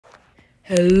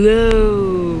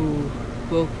Hello,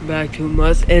 welcome back to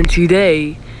us, and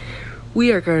today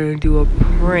we are going to do a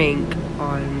prank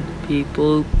on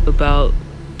people about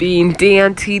being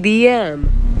DantDM.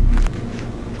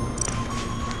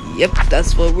 Yep,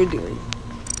 that's what we're doing.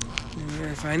 We're going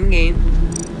to find the game.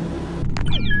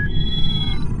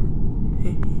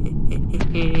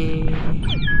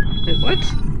 Wait,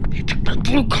 what? He took the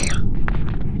blue color.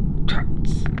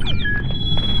 Tarts.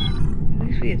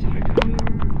 At least we get to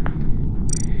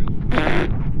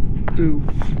Ooh.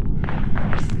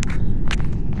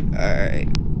 Alright.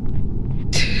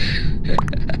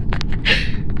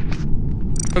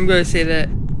 I'm gonna say that.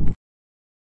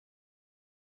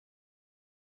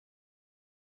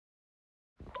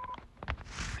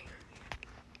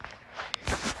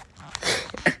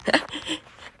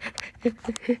 I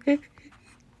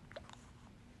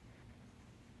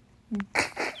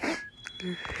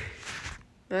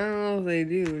don't know if they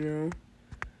do, no.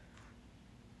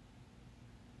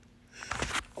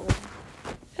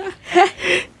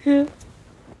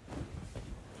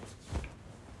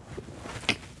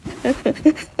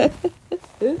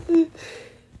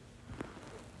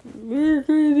 We're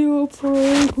gonna do a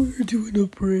prank. We're doing a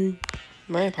prank.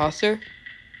 Am I an imposter?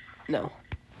 No.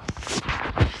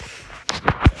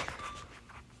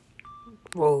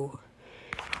 Whoa.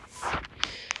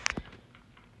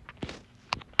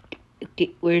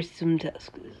 Okay, where's some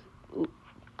tasks? Oh,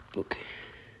 okay.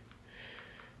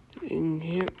 In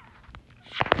here.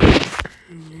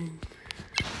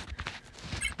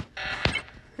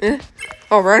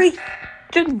 Already?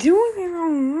 They're doing it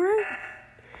already.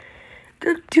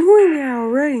 They're doing it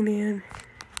already, man.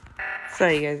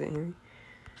 Sorry, you guys didn't hear me.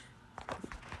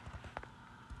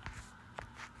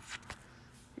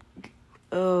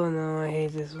 Oh no, I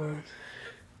hate this one.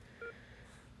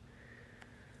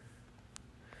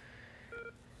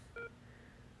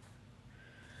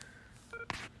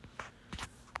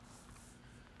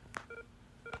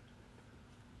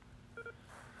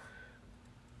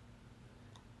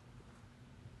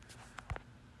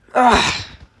 Ah,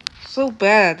 so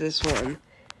bad at this one.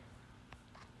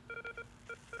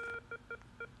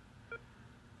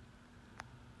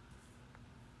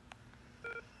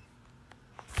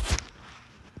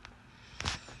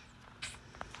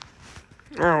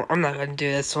 Oh, I'm not gonna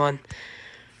do this one.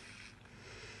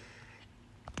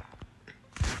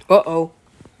 Uh-oh.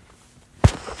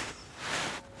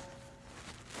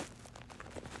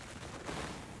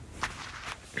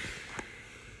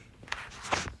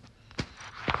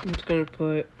 I'm just gonna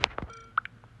put...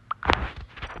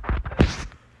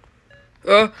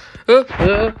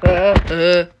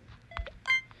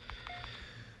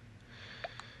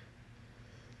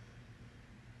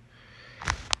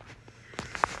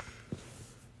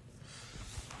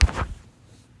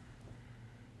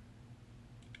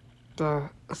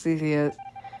 Let's see if he has...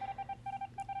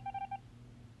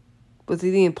 Was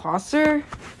he the imposter?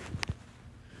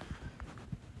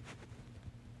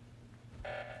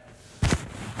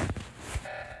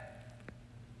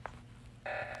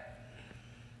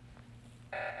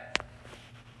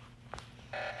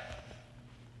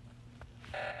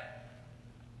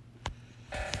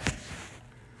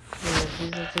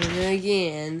 He's doing it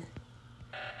again.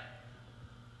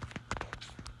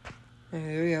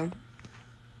 There we go.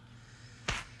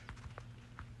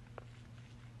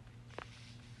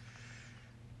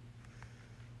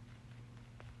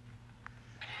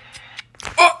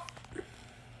 Oh!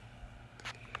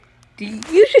 Did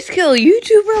you just kill a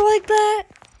YouTuber like that?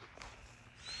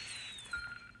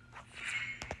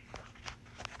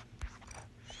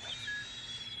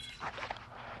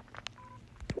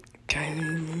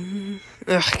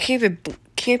 Ugh,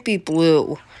 can't be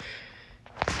blue.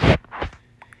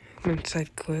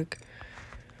 Inside quick.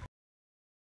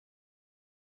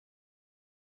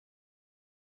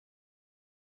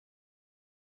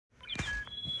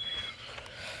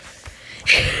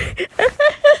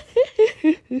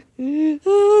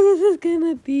 Oh, this is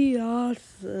gonna be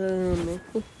awesome.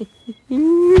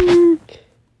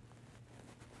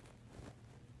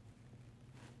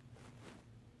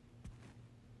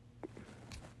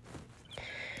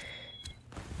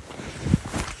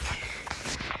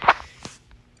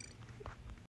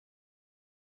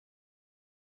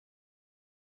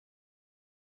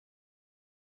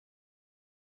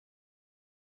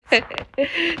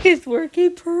 It's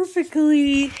working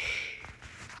perfectly.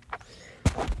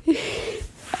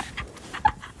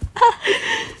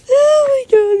 Oh my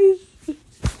god.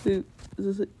 Is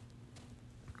this it?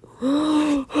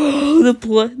 Oh,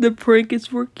 the prank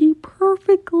is working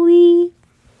perfectly.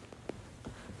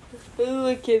 Oh,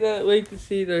 I cannot wait to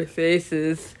see their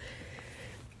faces.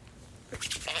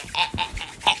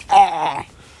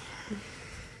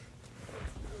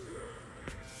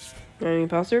 Any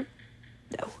imposter?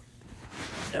 No.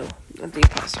 No, not the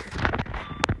imposter.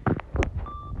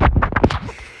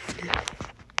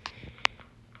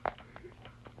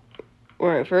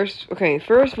 Alright, first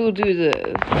we'll do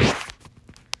this.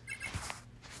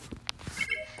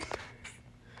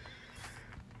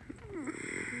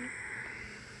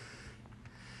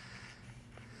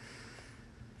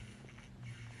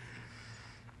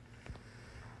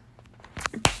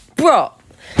 Bro,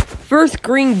 first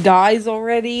green dies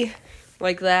already,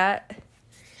 like that.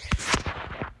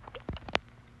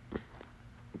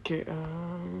 Okay,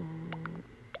 I'm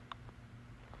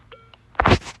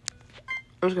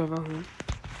just gonna follow him.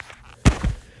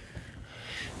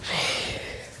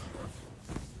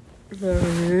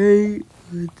 Alright,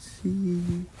 let's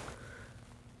see.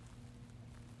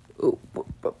 Oh,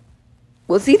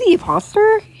 was he the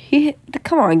imposter?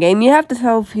 Come on, game. You have to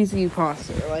tell if he's the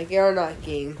imposter. Like, you're not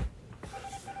game.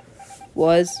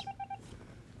 Was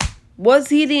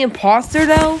he the imposter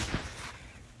though?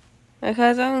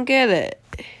 Because I don't get it.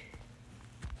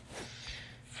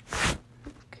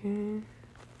 Okay.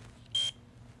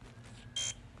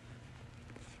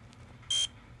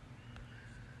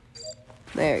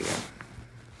 There we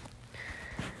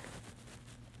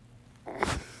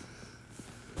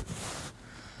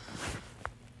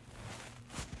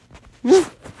go.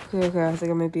 Okay, I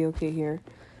think I might be okay here.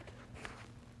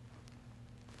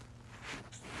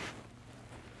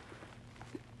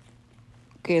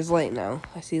 Okay, it's light now.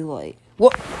 I see the light.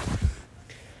 What?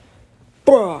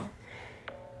 Bruh.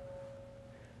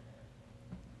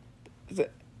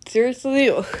 Seriously?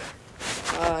 Okay,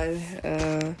 I'm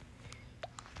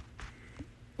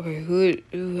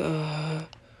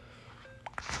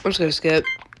just gonna skip.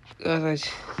 I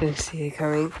didn't see it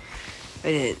coming. I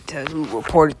didn't tell who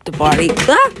reported the body.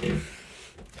 Ah!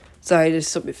 Sorry,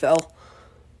 just something fell.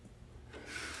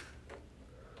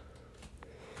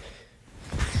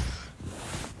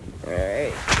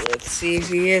 Alright, let's see if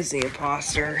he is the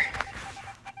imposter.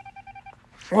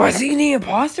 Was he the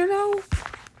imposter though?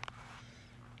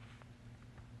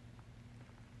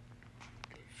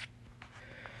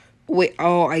 Wait,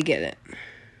 oh, I get it.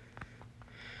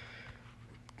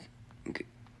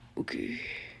 Okay.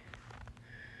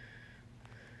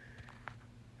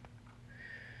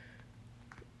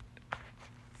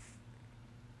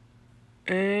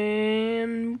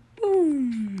 And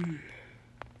boom.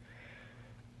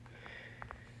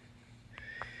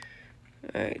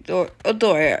 Alright,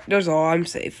 door's all. I'm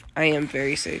safe. I am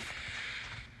very safe.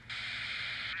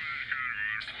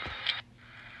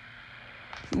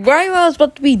 Right when I was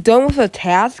about to be done with a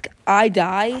task, I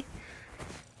die.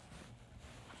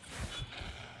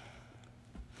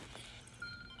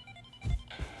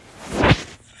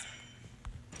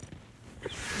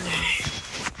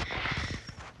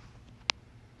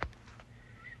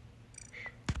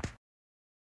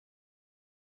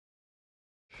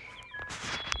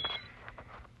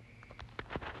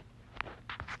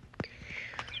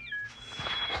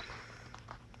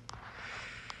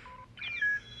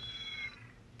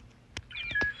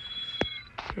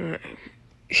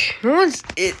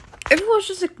 Everyone's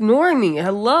just ignoring me.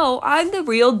 Hello, I'm the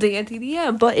real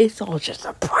DantDM, but it's all just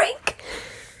a prank.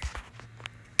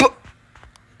 But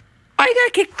I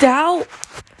got kicked out.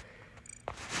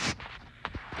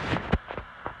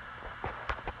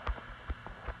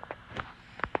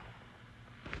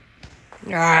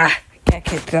 I got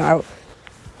kicked out.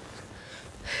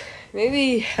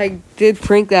 Maybe I did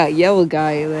prank that yellow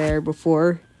guy there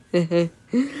before.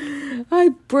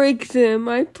 I pranked him,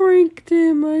 I think.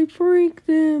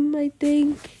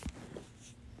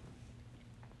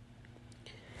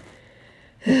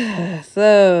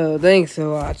 So, thanks for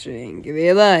watching. Give me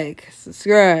a like,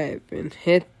 subscribe, and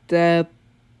hit that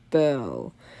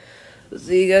bell.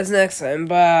 See you guys next time.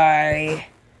 Bye.